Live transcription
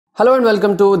Hello and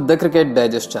welcome to the Cricket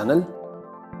Digest channel.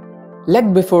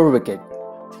 Leg before wicket,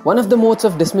 one of the modes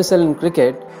of dismissal in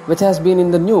cricket which has been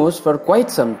in the news for quite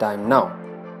some time now.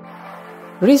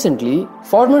 Recently,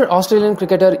 former Australian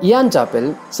cricketer Ian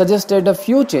Chappell suggested a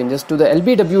few changes to the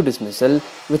LBW dismissal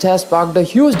which has sparked a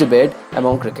huge debate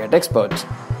among cricket experts.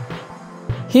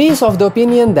 He is of the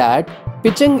opinion that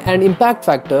pitching and impact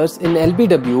factors in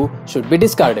LBW should be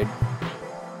discarded.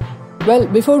 Well,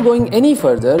 before going any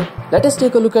further, let us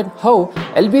take a look at how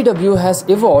LBW has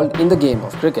evolved in the game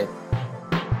of cricket.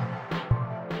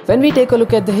 When we take a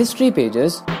look at the history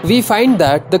pages, we find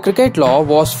that the cricket law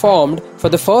was formed for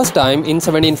the first time in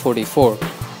 1744.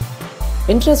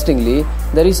 Interestingly,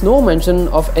 there is no mention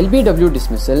of LBW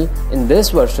dismissal in this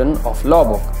version of law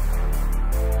book.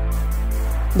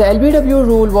 The LBW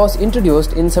rule was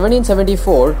introduced in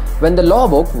 1774 when the law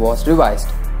book was revised.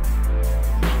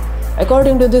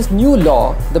 According to this new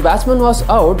law, the batsman was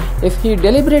out if he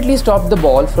deliberately stopped the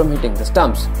ball from hitting the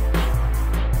stumps.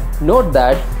 Note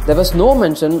that there was no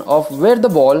mention of where the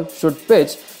ball should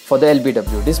pitch for the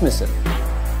LBW dismissal.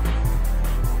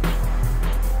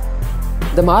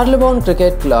 The Marylebone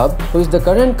Cricket Club, who is the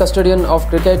current custodian of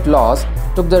cricket laws,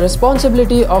 took the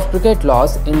responsibility of cricket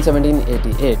laws in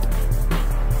 1788.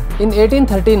 In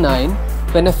 1839,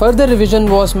 when a further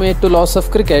revision was made to laws of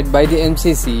cricket by the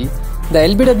MCC, the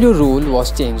LBW rule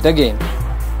was changed again.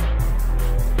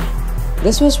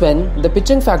 This was when the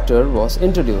pitching factor was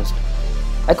introduced.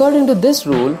 According to this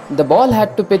rule, the ball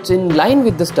had to pitch in line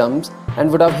with the stumps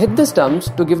and would have hit the stumps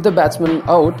to give the batsman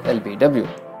out LBW.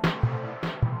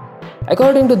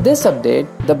 According to this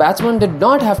update, the batsman did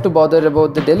not have to bother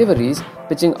about the deliveries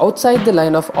pitching outside the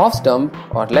line of off stump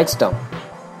or leg stump.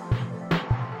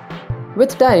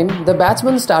 With time, the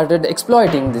batsmen started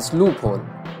exploiting this loophole.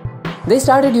 They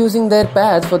started using their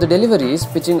pads for the deliveries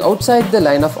pitching outside the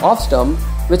line of off stump,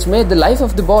 which made the life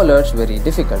of the bowlers very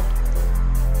difficult.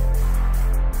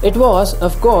 It was,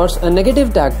 of course, a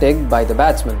negative tactic by the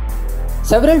batsman.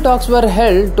 Several talks were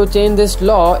held to change this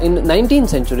law in 19th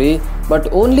century,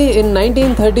 but only in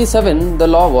 1937 the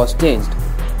law was changed,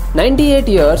 98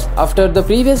 years after the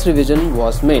previous revision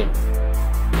was made.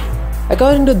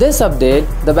 According to this update,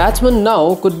 the batsman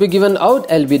now could be given out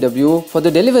LBW for the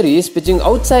deliveries pitching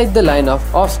outside the line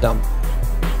of off stump.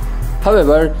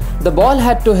 However, the ball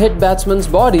had to hit batsman's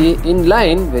body in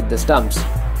line with the stumps.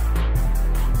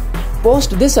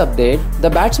 Post this update, the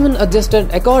batsmen adjusted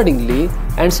accordingly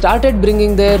and started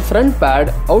bringing their front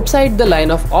pad outside the line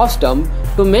of off stump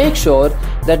to make sure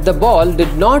that the ball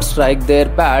did not strike their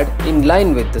pad in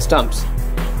line with the stumps.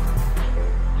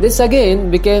 This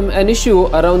again became an issue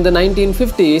around the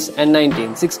 1950s and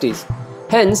 1960s.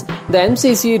 Hence, the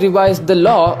MCC revised the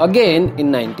law again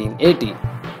in 1980.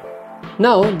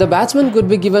 Now, the batsman could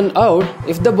be given out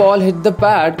if the ball hit the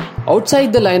pad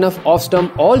outside the line of off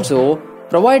stump also,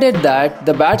 provided that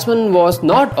the batsman was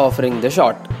not offering the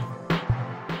shot.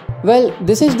 Well,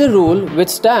 this is the rule which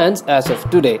stands as of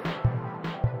today.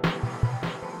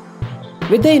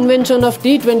 With the invention of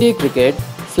T20 cricket,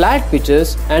 flat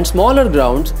pitches and smaller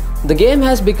grounds, the game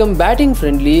has become batting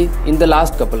friendly in the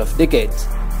last couple of decades.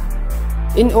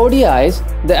 In ODIs,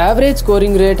 the average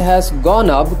scoring rate has gone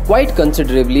up quite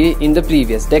considerably in the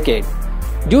previous decade,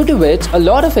 due to which a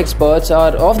lot of experts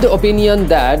are of the opinion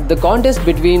that the contest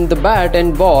between the bat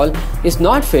and ball is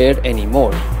not fair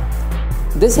anymore.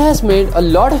 This has made a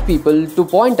lot of people to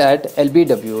point at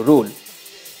LBW rule.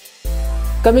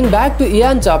 Coming back to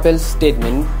Ian Chappell's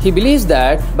statement, he believes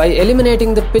that by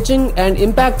eliminating the pitching and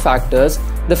impact factors,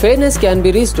 the fairness can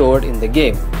be restored in the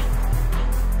game.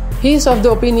 He is of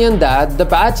the opinion that the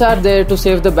pads are there to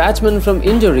save the batsman from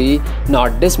injury,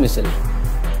 not dismissal.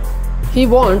 He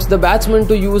wants the batsman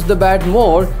to use the bat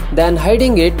more than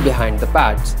hiding it behind the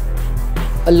pads.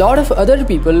 A lot of other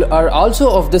people are also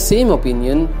of the same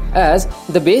opinion, as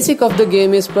the basic of the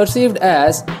game is perceived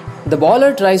as the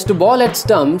bowler tries to bowl at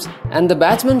stumps and the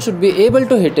batsman should be able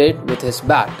to hit it with his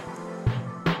bat.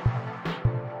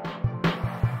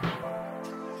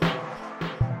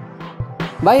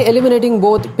 By eliminating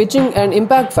both pitching and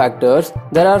impact factors,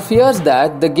 there are fears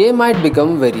that the game might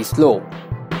become very slow.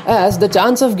 As the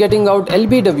chance of getting out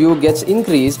LBW gets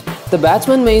increased, the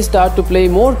batsman may start to play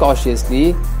more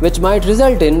cautiously, which might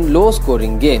result in low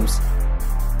scoring games.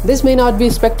 This may not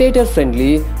be spectator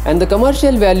friendly and the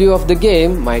commercial value of the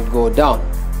game might go down.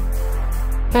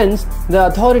 Hence, the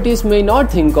authorities may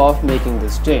not think of making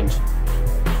this change.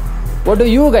 What do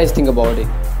you guys think about it?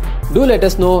 Do let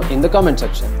us know in the comment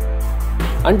section.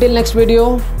 Until next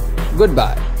video,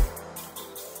 goodbye.